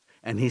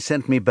and he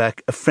sent me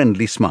back a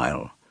friendly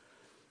smile.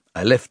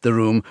 I left the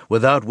room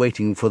without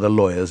waiting for the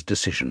lawyer's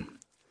decision.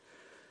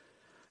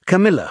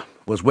 Camilla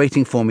was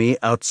waiting for me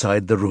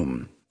outside the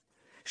room.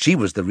 She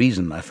was the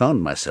reason I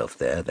found myself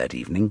there that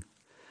evening.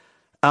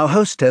 Our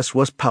hostess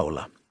was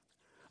Paola.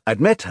 I'd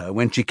met her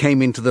when she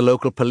came into the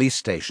local police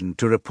station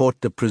to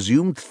report the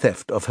presumed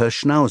theft of her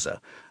schnauzer,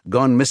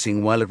 gone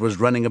missing while it was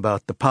running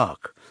about the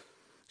park.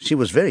 She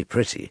was very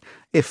pretty,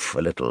 if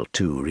a little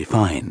too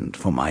refined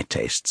for my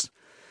tastes.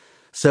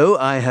 So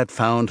I had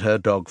found her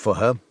dog for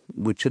her,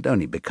 which had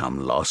only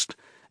become lost,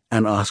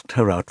 and asked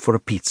her out for a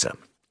pizza.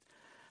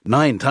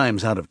 9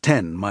 times out of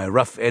 10, my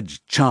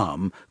rough-edged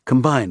charm,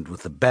 combined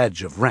with the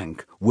badge of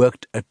rank,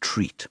 worked a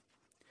treat.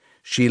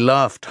 She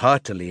laughed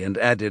heartily and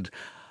added,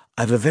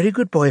 "I've a very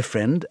good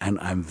boyfriend, and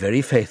I'm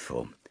very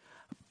faithful.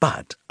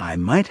 But I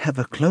might have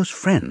a close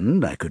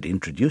friend I could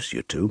introduce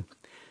you to.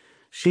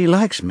 She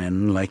likes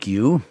men like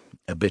you,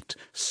 a bit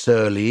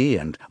surly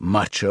and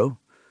macho.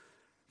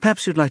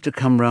 Perhaps you'd like to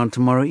come round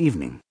tomorrow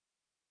evening."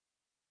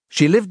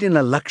 She lived in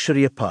a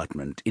luxury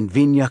apartment in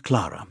Vigna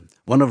Clara,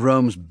 one of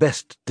Rome's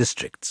best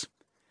districts.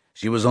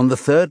 She was on the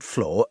 3rd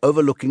floor,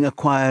 overlooking a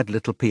quiet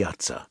little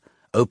piazza,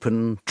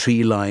 open,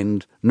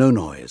 tree-lined, no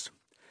noise.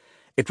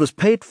 It was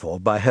paid for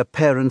by her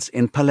parents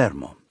in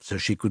Palermo, so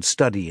she could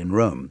study in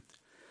Rome.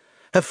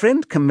 Her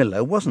friend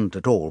Camilla wasn't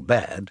at all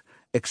bad,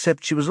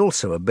 except she was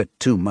also a bit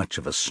too much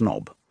of a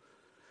snob.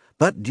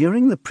 But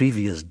during the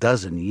previous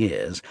dozen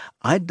years,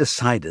 I'd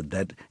decided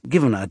that,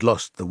 given I'd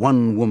lost the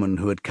one woman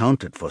who had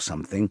counted for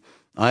something,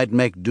 I'd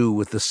make do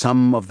with the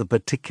sum of the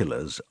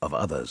particulars of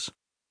others.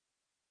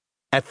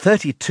 At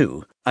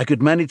 32, I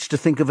could manage to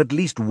think of at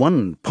least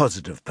one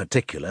positive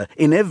particular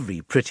in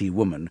every pretty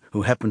woman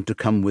who happened to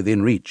come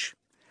within reach.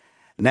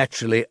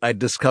 Naturally, I'd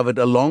discovered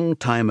a long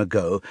time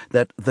ago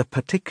that the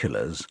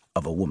particulars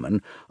of a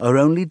woman are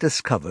only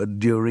discovered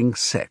during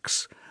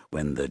sex,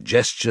 when the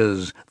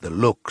gestures, the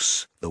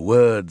looks, the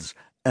words,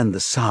 and the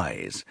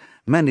sighs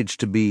manage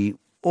to be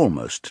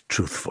almost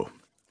truthful.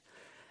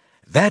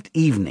 That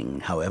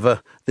evening,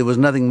 however, there was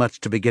nothing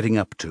much to be getting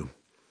up to.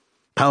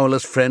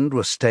 Paola's friend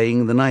was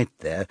staying the night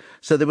there,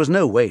 so there was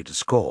no way to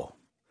score.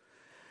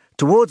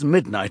 Towards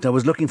midnight I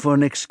was looking for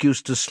an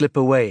excuse to slip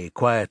away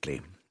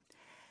quietly.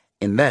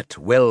 In that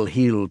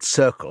well-heeled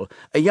circle,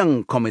 a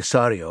young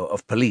commissario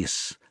of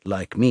police,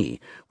 like me,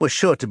 was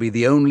sure to be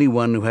the only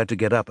one who had to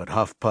get up at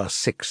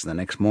 6:30 the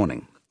next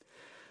morning.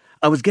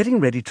 I was getting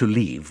ready to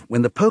leave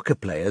when the poker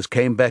players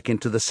came back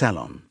into the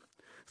salon.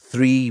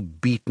 3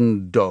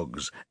 beaten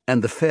dogs,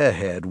 and the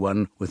fair-haired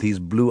one with his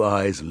blue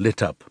eyes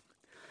lit up.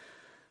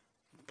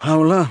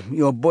 "Paola,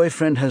 your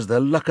boyfriend has the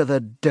luck of the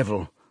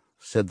devil,"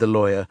 said the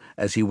lawyer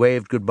as he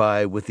waved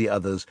goodbye with the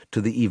others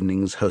to the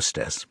evening's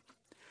hostess.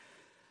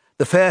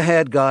 The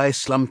fair-haired guy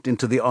slumped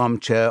into the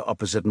armchair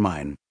opposite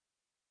mine.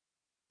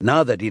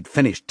 Now that he'd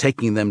finished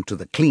taking them to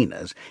the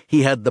cleaners,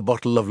 he had the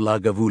bottle of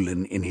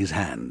Lagavulin in his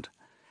hand.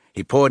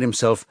 He poured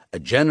himself a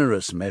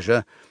generous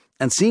measure,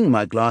 and seeing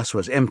my glass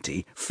was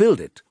empty, filled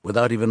it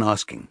without even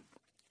asking.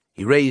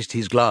 He raised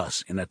his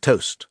glass in a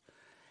toast.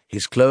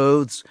 His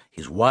clothes,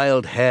 his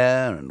wild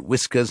hair and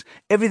whiskers,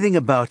 everything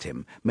about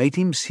him made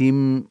him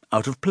seem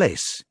out of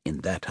place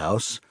in that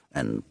house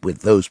and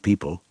with those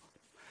people.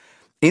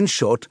 In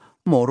short,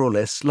 more or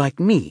less like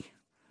me,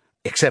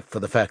 except for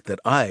the fact that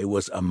I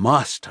was a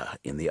master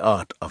in the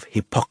art of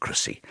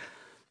hypocrisy,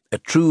 a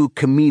true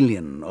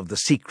chameleon of the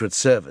Secret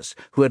Service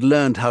who had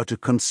learned how to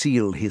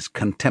conceal his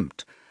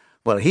contempt,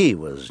 while he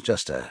was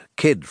just a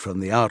kid from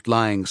the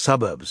outlying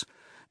suburbs,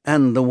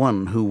 and the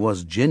one who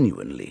was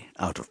genuinely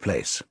out of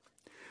place.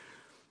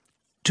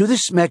 "To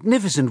this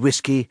magnificent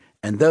whiskey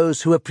and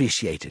those who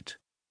appreciate it,"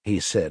 he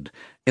said,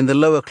 in the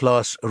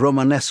lower-class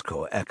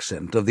Romanesco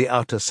accent of the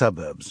outer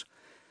suburbs.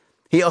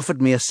 He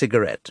offered me a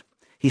cigarette.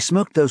 He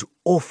smoked those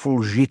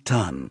awful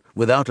gitanes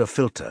without a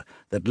filter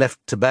that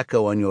left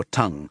tobacco on your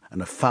tongue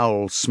and a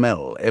foul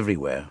smell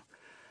everywhere.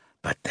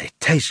 "But they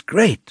taste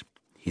great,"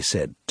 he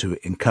said to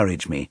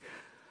encourage me,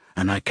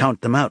 "and I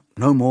count them out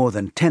no more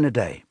than 10 a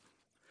day."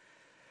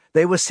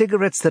 They were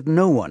cigarettes that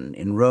no one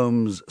in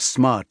Rome's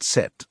smart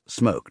set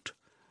smoked.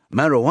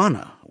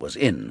 Marijuana was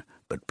in,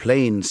 but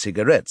plain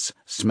cigarettes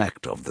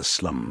smacked of the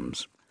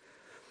slums.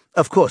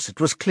 Of course, it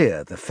was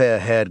clear the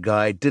fair-haired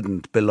guy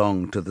didn't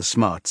belong to the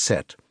smart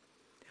set.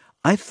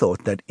 I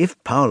thought that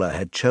if Paola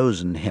had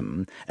chosen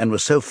him and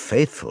was so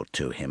faithful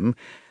to him,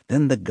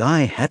 then the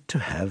guy had to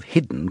have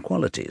hidden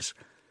qualities,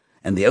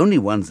 and the only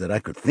ones that I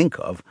could think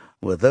of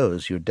were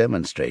those you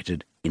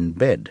demonstrated in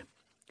bed.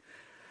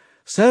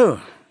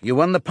 "So, you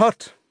won the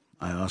pot?"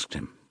 I asked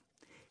him.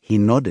 He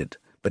nodded,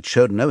 but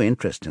showed no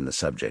interest in the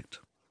subject.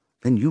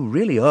 "Then you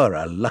really are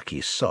a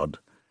lucky sod.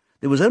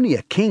 There was only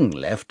a king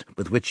left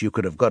with which you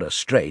could have got us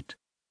straight.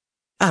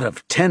 Out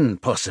of 10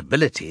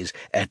 possibilities,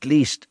 at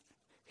least—"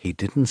 He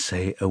didn't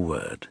say a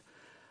word.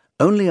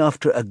 Only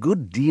after a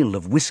good deal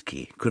of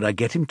whiskey could I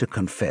get him to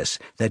confess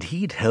that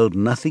he'd held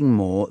nothing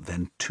more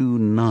than 2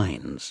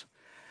 9s.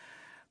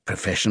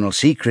 "Professional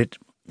secret,"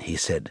 he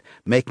said,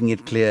 making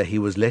it clear he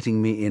was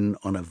letting me in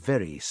on a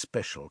very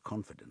special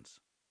confidence.